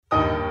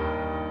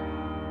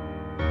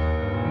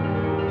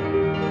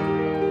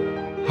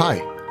Hi,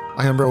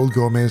 I am Raul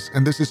Gomez,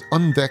 and this is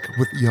On Deck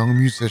with Young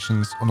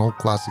Musicians on Old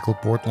Classical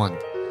Portland,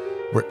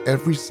 where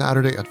every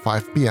Saturday at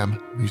 5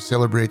 p.m. we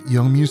celebrate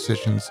young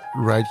musicians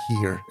right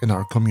here in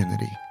our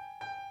community.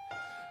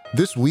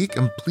 This week,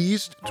 I'm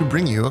pleased to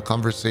bring you a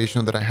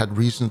conversation that I had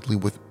recently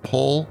with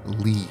Paul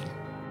Lee.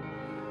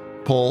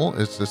 Paul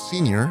is a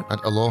senior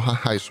at Aloha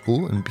High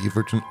School in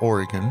Beaverton,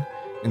 Oregon,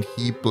 and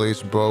he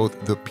plays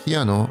both the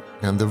piano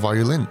and the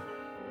violin.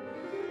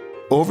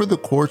 Over the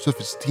course of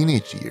his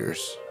teenage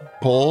years,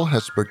 Paul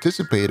has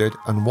participated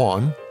and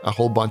won a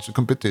whole bunch of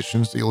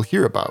competitions that you'll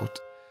hear about.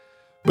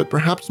 But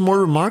perhaps more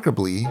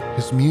remarkably,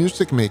 his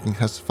music making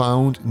has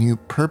found new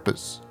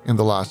purpose in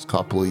the last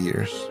couple of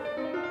years.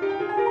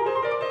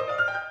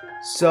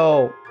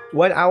 So,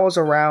 when I was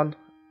around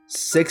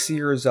 6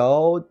 years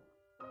old,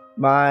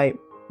 my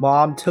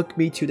mom took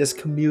me to this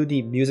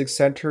community music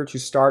center to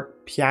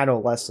start piano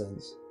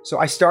lessons. So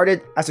I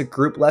started as a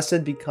group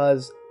lesson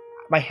because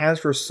my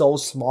hands were so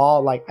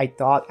small, like I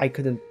thought I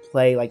couldn't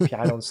play like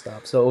piano and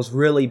stuff. So it was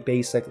really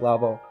basic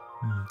level.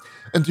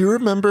 And do you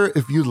remember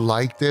if you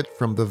liked it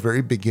from the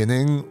very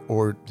beginning,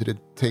 or did it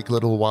take a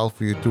little while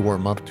for you to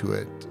warm up to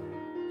it?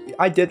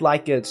 I did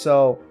like it.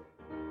 So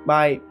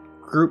my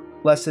group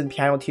lesson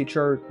piano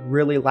teacher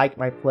really liked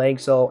my playing.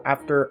 So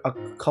after a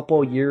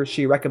couple of years,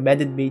 she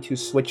recommended me to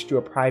switch to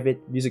a private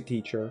music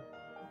teacher.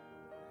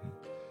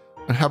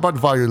 And how about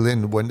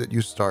violin? When did you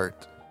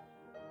start?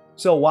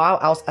 So while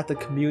I was at the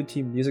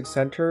community music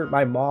center,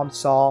 my mom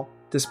saw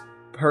this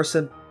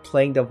person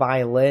playing the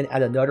violin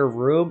at another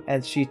room,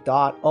 and she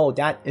thought, oh,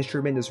 that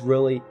instrument is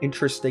really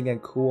interesting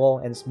and cool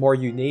and it's more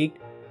unique.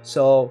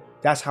 So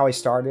that's how I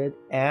started,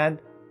 and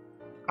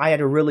I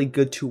had a really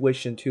good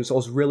tuition too, so it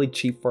was really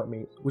cheap for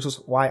me, which was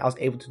why I was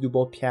able to do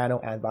both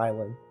piano and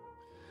violin.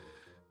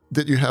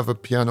 Did you have a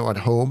piano at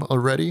home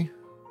already?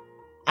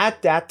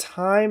 At that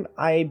time,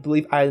 I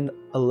believe I had an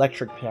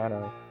electric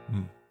piano.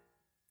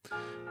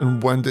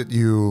 And when did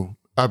you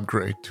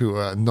upgrade to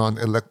a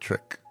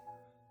non-electric?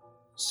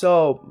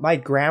 So my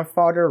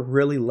grandfather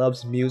really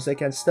loves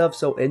music and stuff.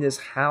 So in his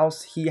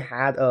house, he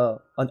had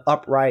an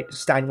upright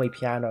Steinway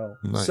piano.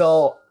 Nice.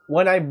 So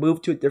when I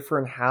moved to a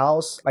different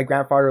house, my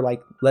grandfather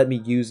let me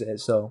use it.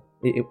 So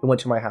it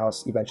went to my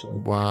house eventually.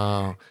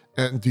 Wow.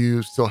 And do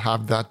you still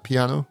have that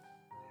piano?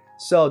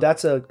 So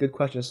that's a good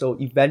question. So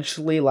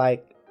eventually,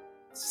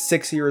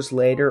 6 years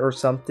later or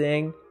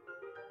something,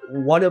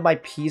 one of my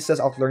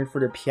pieces I was learning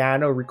for the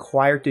piano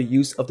required the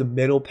use of the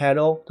middle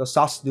pedal, the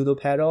sostenuto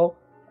pedal,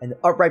 and the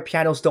upright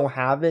pianos don't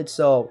have it.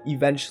 So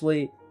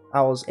eventually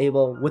I was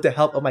able, with the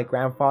help of my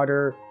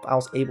grandfather, I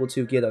was able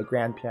to get a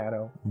grand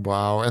piano.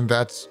 Wow, and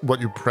that's what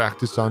you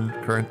practice on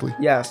currently?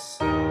 Yes.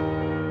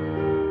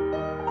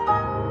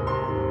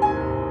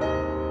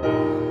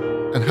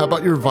 And how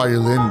about your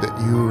violin? Did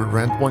you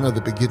rent one at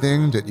the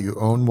beginning? Did you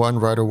own one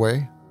right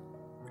away?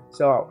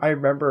 So I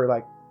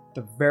remember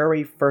the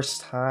very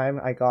first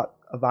time I got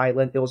a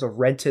violin, it was a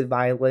rented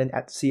violin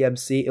at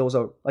CMC. It was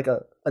a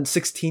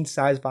 16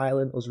 size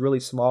violin. It was really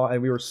small,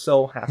 and we were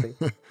so happy.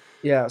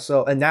 Yeah.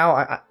 So and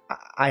now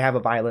I have a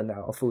violin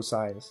now, a full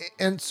size.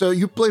 And so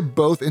you play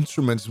both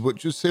instruments.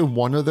 Would you say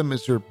one of them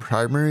is your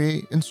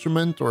primary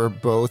instrument, or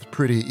both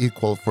pretty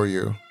equal for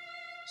you?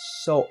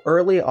 So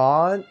early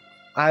on,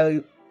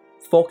 I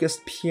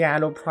focused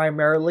piano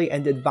primarily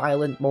and did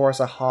violin more as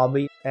a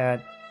hobby.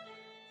 And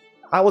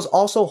I was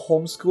also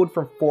homeschooled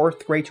from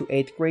 4th grade to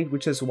 8th grade,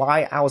 which is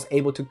why I was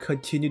able to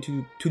continue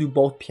to do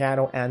both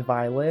piano and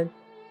violin.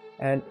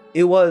 And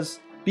it was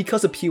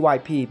because of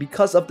PYP,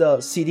 because of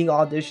the seating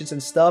auditions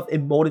and stuff,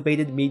 it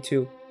motivated me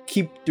to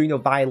keep doing the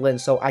violin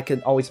so I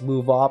can always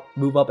move up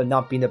and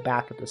not be in the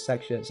back of the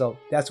section. So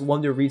that's one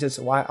of the reasons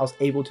why I was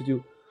able to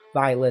do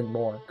violin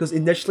more. Because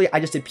initially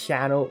I just did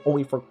piano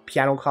only for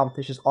piano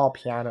competitions, all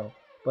piano.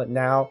 But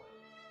now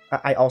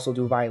I also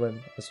do violin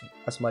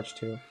as much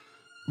too.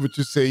 Would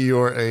you say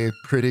you're a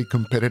pretty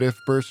competitive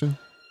person?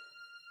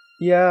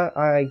 Yeah,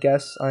 I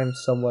guess I'm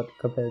somewhat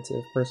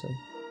competitive person.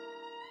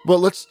 Well,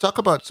 let's talk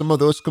about some of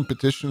those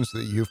competitions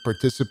that you've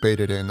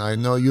participated in. I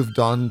know you've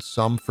done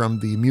some from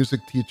the Music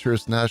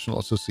Teachers National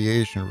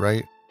Association,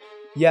 right?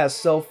 Yes,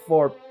 so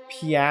for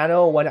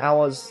piano, when I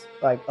was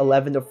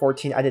 11 to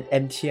 14, I did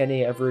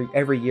MTNA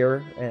every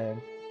year,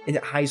 and in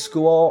high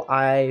school,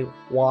 I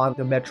won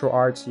the Metro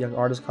Arts Young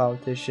Artist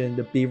Competition,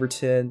 the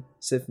Beaverton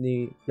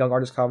Symphony Young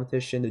Artist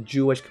Competition, the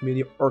Jewish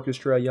Community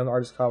Orchestra Young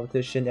Artist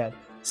Competition, and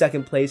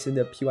second place in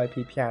the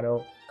PYP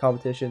Piano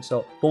Competition.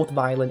 So both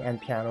violin and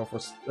piano for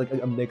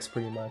a mix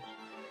pretty much.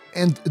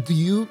 And do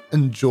you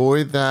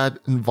enjoy that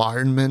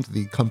environment,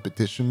 the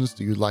competitions?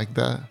 Do you like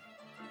that?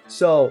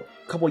 So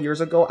a couple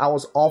years ago, I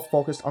was all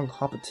focused on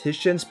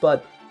competitions,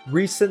 but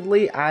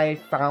recently, I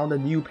found a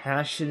new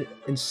passion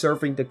in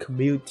serving the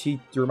community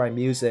through my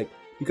music,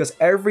 because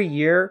every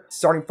year,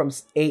 starting from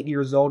 8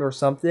 years old or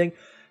something,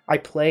 I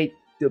played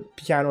the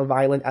piano and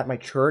violin at my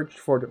church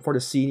for the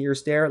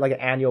seniors there, like an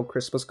annual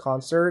Christmas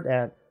concert,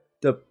 and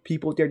the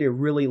people there, they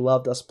really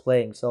loved us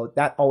playing. So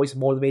that always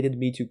motivated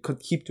me to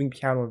keep doing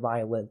piano and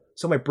violin.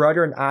 So my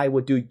brother and I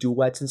would do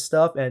duets and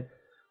stuff, and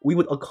we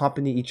would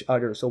accompany each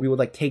other. So we would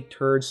like take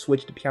turns,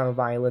 switch to piano,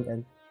 violin,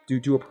 and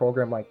do a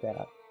program like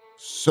that.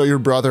 So your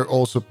brother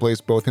also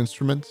plays both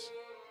instruments?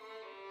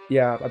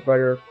 Yeah, my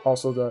brother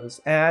also does.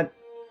 And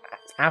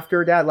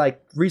after that,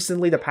 like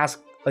recently, the past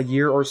a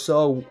year or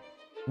so,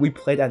 we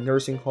played at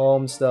nursing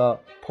homes, the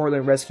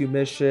Portland Rescue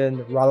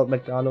Mission, Ronald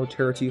McDonald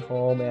Charity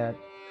Home, and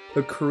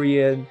the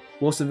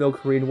Wilsonville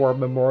Korean War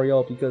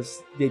Memorial,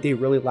 because they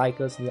really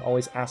like us and they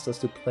always ask us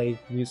to play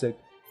music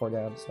for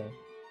them. So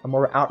I'm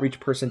more an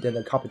outreach person than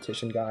a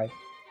competition guy.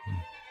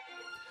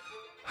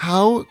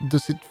 How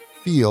does it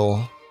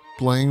feel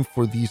playing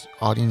for these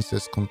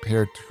audiences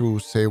compared to,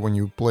 say, when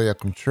you play a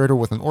concerto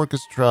with an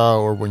orchestra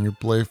or when you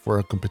play for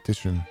a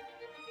competition?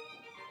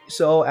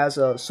 So as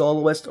a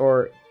soloist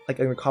or like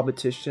in a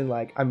competition,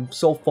 like I'm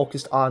so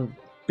focused on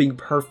being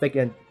perfect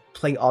and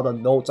playing all the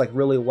notes like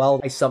really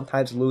well, I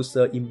sometimes lose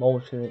the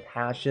emotion and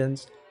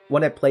passions.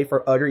 When I play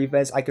for other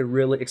events, I could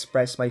really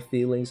express my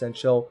feelings and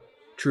show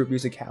true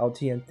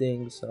musicality and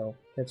things. So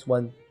that's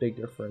one big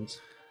difference.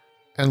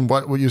 And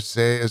what would you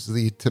say is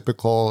the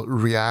typical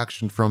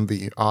reaction from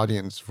the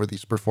audience for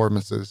these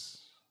performances?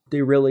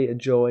 They really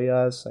enjoy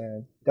us,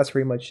 and that's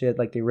pretty much it.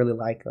 Like, they really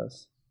like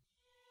us.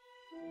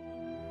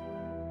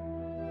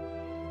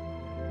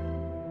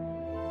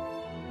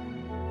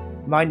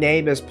 My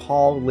name is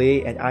Paul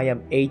Lee, and I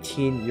am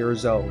 18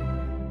 years old.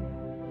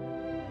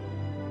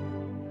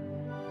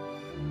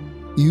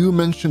 You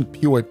mentioned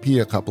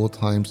PYP a couple of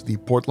times, the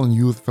Portland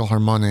Youth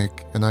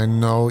Philharmonic, and I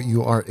know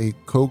you are a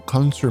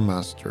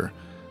co-concertmaster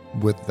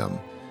with them.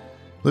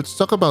 Let's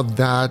talk about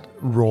that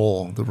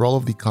role, the role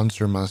of the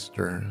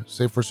concertmaster.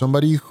 Say, for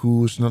somebody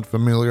who's not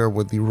familiar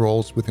with the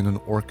roles within an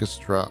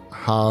orchestra,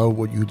 how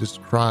would you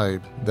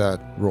describe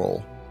that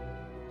role?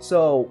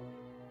 So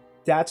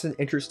that's an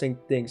interesting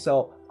thing.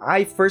 So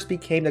I first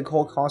became the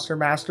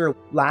co-concertmaster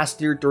last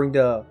year during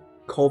the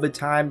COVID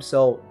time.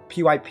 So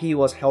PYP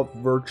was held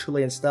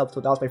virtually and stuff. So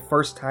that was my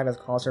first time as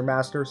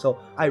concertmaster. So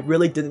I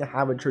really didn't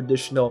have a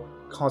traditional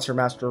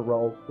concertmaster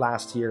role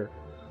last year.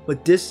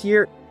 But this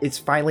year, it's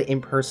finally in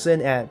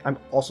person, and I'm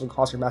also a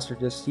concertmaster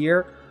this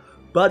year.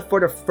 But for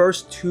the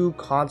first two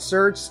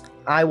concerts,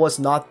 I was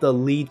not the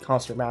lead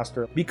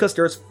concertmaster because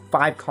there's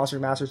 5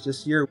 concertmasters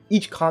this year.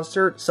 Each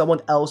concert,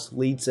 someone else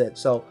leads it.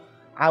 So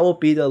I will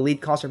be the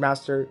lead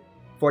concertmaster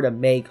for the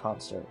May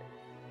concert.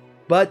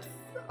 But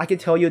I can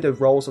tell you the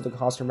roles of the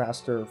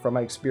concertmaster from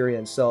my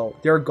experience. So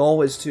their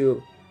goal is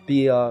to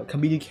be a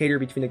communicator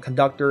between the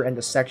conductor and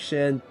the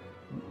section.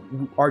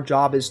 Our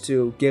job is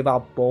to give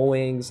out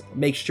bowings,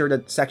 make sure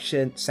the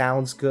section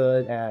sounds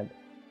good, and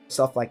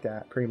stuff like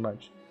that, pretty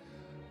much.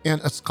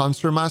 And as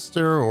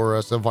concertmaster or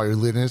as a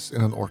violinist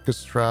in an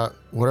orchestra,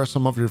 what are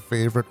some of your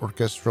favorite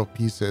orchestral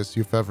pieces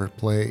you've ever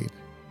played?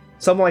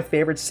 Some of my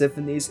favorite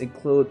symphonies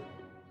include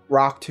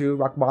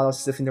Rachmaninoff's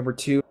Symphony No.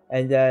 2,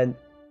 and then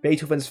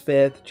Beethoven's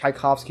 5th,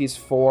 Tchaikovsky's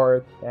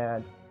 4th,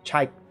 and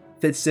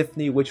 5th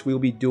Symphony, which we'll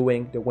be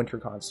doing the winter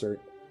concert.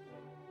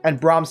 And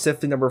Brahms'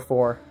 Symphony No.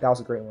 4, that was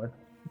a great one.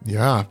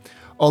 Yeah,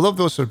 all of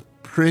those are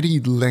pretty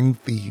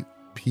lengthy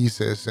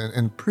pieces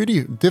and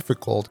pretty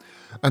difficult.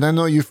 And I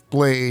know you've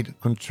played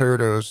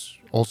concertos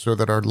also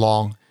that are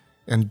long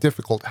and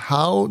difficult.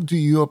 How do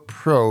you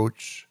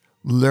approach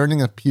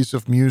learning a piece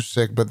of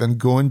music, but then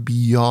going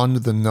beyond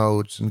the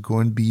notes and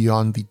going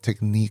beyond the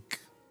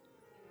technique?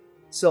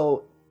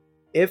 So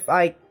if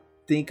I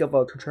think of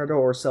a concerto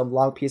or some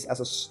long piece as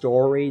a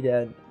story,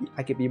 then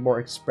I can be more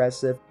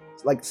expressive.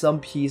 Like some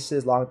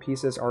pieces, long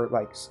pieces are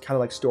like kind of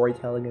like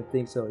storytelling and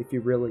things. So if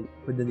you really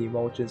put in the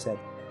emotions and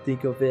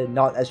think of it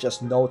not as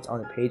just notes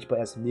on a page, but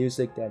as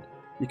music, then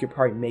you could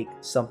probably make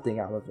something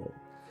out of it.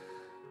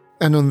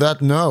 And on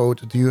that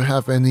note, do you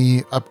have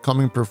any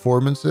upcoming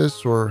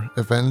performances or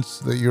events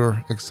that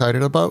you're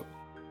excited about?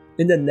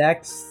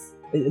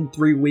 In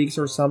 3 weeks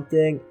or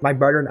something, my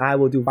brother and I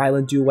will do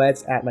violin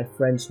duets at my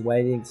friend's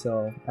wedding.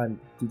 So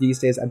these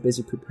days I'm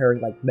busy preparing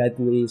like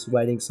medleys,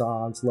 wedding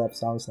songs, love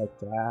songs like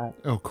that.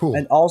 Oh, cool.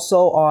 And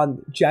also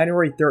on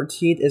January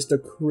 13th is the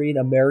Korean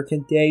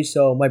American Day.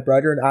 So my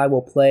brother and I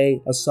will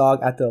play a song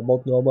at the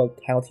Multnomah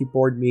County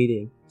Board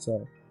meeting.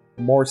 So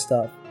more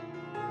stuff.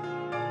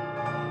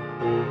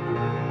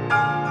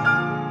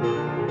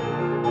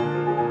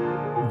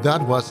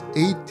 That was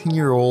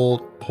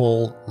 18-year-old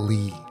Paul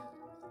Lee.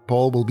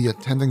 Paul will be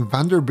attending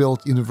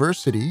Vanderbilt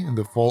University in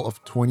the fall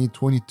of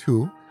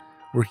 2022,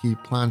 where he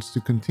plans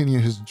to continue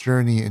his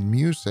journey in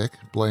music,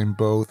 playing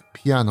both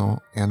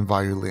piano and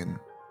violin.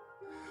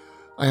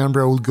 I am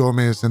Raul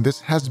Gomez, and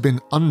this has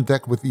been On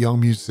Deck with Young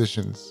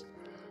Musicians.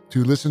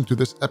 To listen to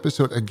this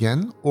episode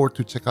again or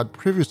to check out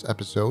previous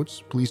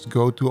episodes, please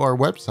go to our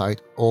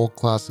website,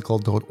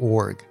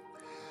 allclassical.org.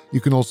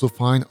 You can also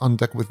find On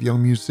Deck with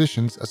Young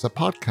Musicians as a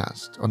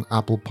podcast on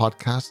Apple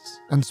Podcasts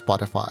and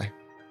Spotify.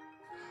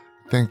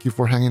 Thank you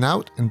for hanging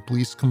out, and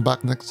please come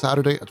back next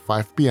Saturday at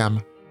 5 p.m.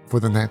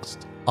 for the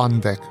next On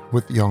Deck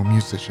with Young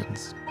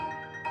Musicians.